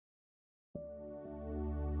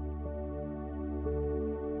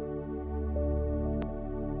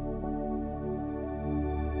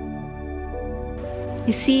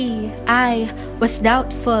You see, I was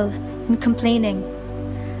doubtful and complaining.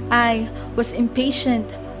 I was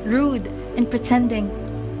impatient, rude, and pretending.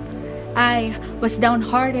 I was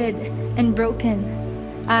downhearted and broken.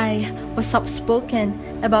 I was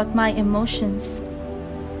soft-spoken about my emotions.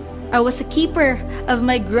 I was a keeper of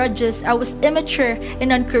my grudges. I was immature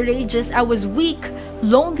and uncourageous. I was weak,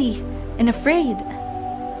 lonely, and afraid.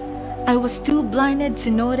 I was too blinded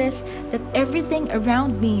to notice that everything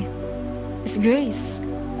around me is grace.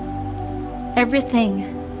 Everything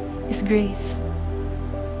is grace.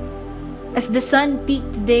 As the sun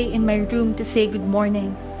peeked today in my room to say good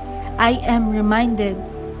morning, I am reminded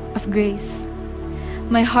of grace.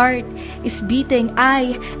 My heart is beating.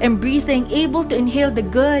 I am breathing, able to inhale the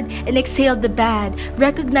good and exhale the bad.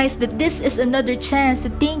 Recognize that this is another chance to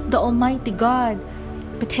thank the Almighty God.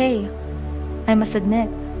 But hey, I must admit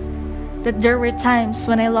that there were times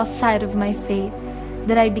when I lost sight of my faith,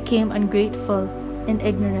 that I became ungrateful and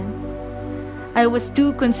ignorant. I was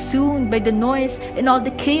too consumed by the noise and all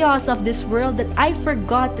the chaos of this world that I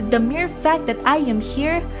forgot that the mere fact that I am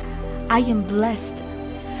here, I am blessed.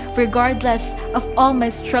 Regardless of all my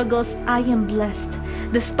struggles, I am blessed.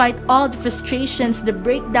 Despite all the frustrations, the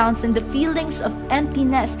breakdowns, and the feelings of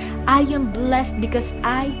emptiness, I am blessed because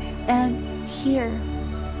I am here.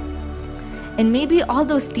 And maybe all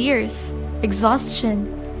those tears, exhaustion,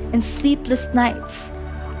 and sleepless nights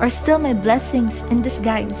are still my blessings in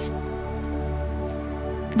disguise.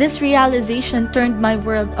 This realization turned my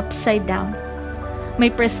world upside down. My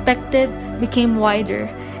perspective became wider,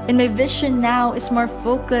 and my vision now is more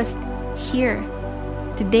focused here,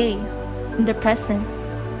 today, in the present.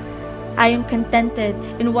 I am contented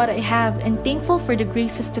in what I have and thankful for the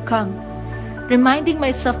graces to come, reminding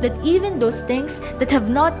myself that even those things that have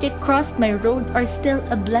not yet crossed my road are still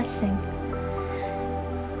a blessing.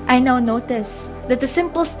 I now notice that the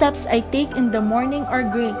simple steps I take in the morning are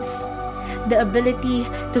grace. The ability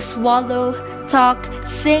to swallow, talk,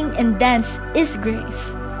 sing, and dance is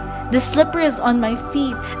grace. The slippers on my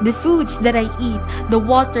feet, the foods that I eat, the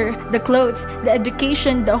water, the clothes, the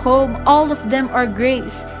education, the home, all of them are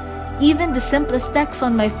grace. Even the simplest text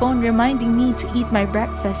on my phone reminding me to eat my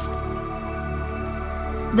breakfast.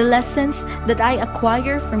 The lessons that I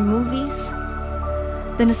acquire from movies,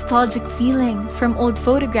 the nostalgic feeling from old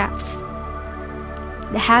photographs,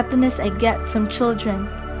 the happiness I get from children,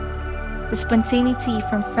 the spontaneity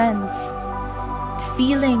from friends, the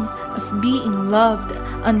feeling of being loved,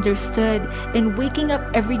 understood, and waking up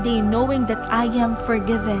every day knowing that I am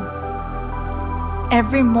forgiven.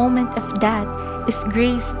 Every moment of that is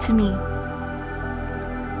grace to me.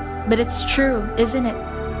 But it's true, isn't it?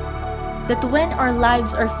 That when our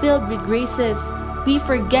lives are filled with graces, we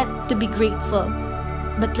forget to be grateful.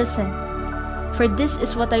 But listen, for this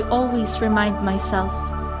is what I always remind myself.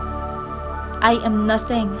 I am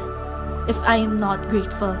nothing if I am not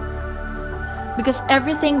grateful. Because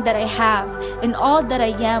everything that I have and all that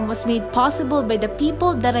I am was made possible by the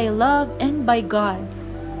people that I love and by God.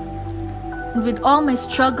 And with all my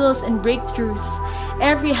struggles and breakthroughs,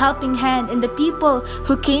 every helping hand and the people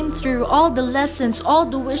who came through, all the lessons, all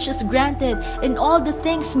the wishes granted, and all the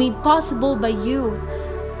things made possible by you,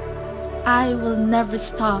 I will never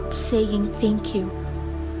stop saying thank you.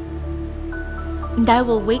 And I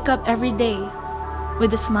will wake up every day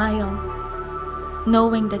with a smile,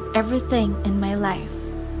 knowing that everything in my life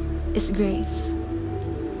is grace.